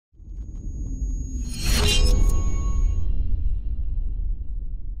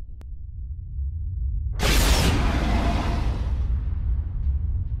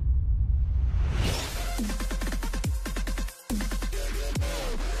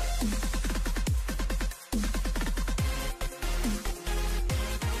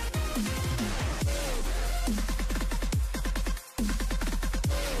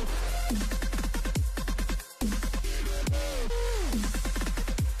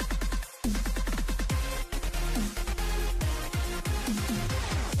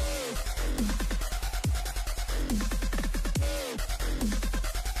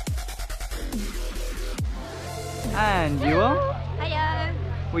And you are? Heyo.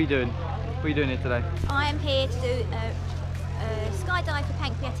 What are you doing? What are you doing here today? I am here to do a skydive for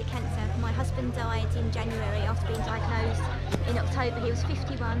pancreatic cancer. My husband died in January after being diagnosed in October. He was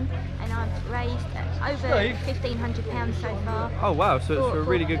 51 and I've raised over £1,500 so far. Oh wow, so it's for a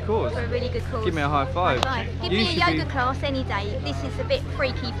really good cause. For a really good cause. Give me a high five. Give me a yoga class any day. This is a bit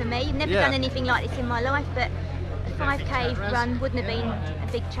freaky for me. Never done anything like this in my life, but a 5k run wouldn't have been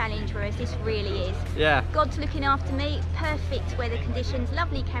a big challenge, whereas this really is. Yeah. God's looking after me, perfect weather conditions,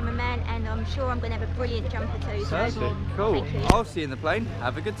 lovely cameraman, and I'm sure I'm going to have a brilliant jumper too. So Perfect. Cool. thank you. I'll see you in the plane.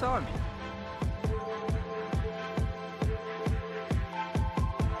 Have a good time.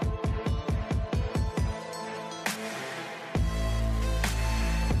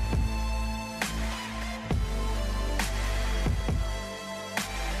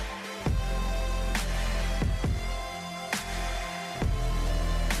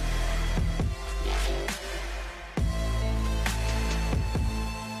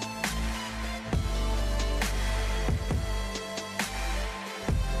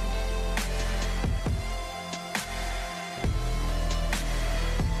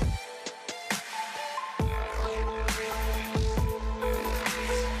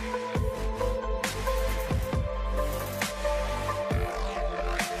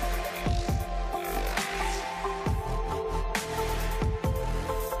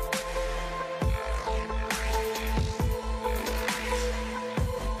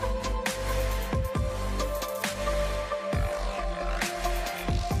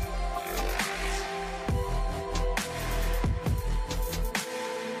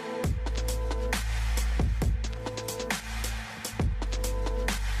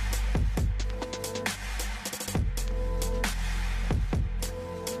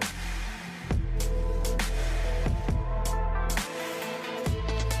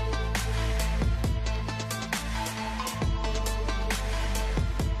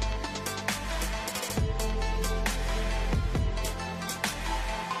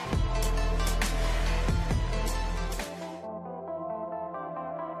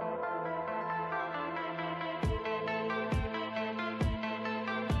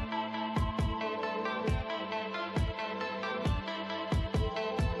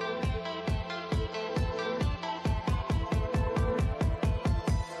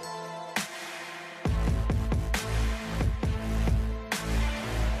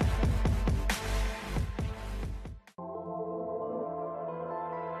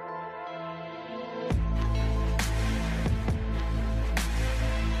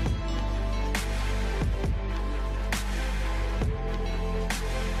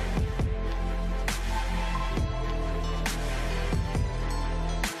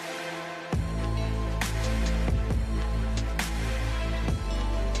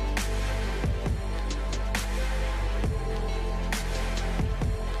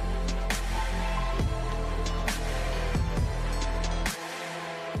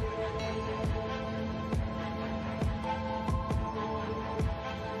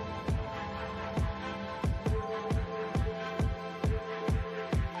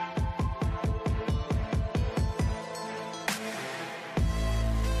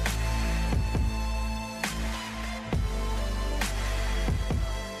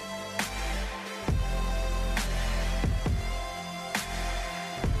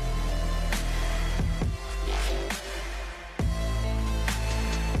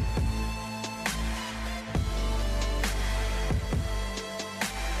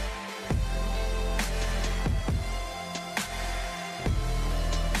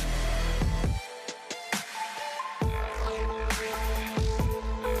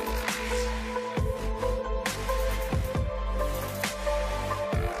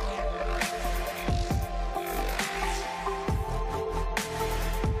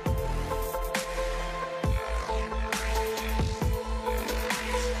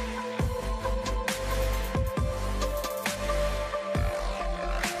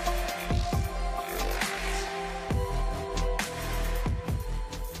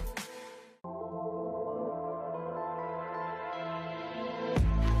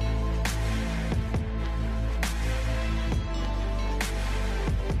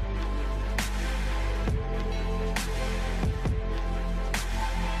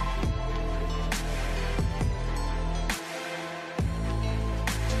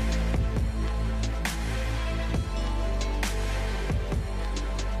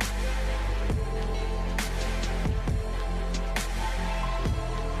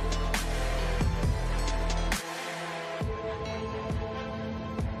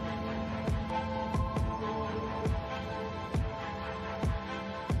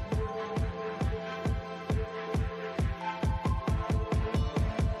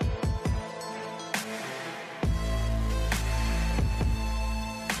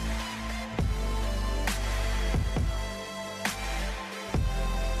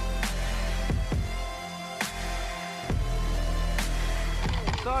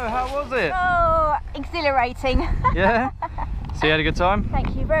 how was it? Oh, exhilarating. Yeah? So you had a good time?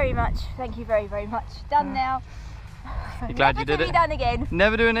 Thank you very much. Thank you very, very much. Done now. You glad you did Never to it? be done again.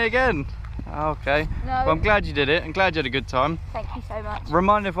 Never doing it again? Okay. No. Well, I'm glad you did it. I'm glad you had a good time. Thank you so much.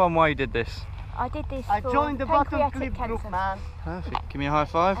 Remind everyone why you did this. I did this I for joined the bottom pancreatic clip cancer. group, man. Perfect. Give me a high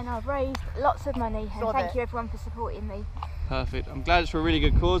five. And I've raised lots of money. And So thank that- you everyone for supporting me. Perfect. I'm glad it's for a really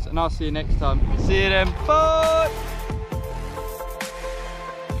good cause, and I'll see you next time. See you then. Bye!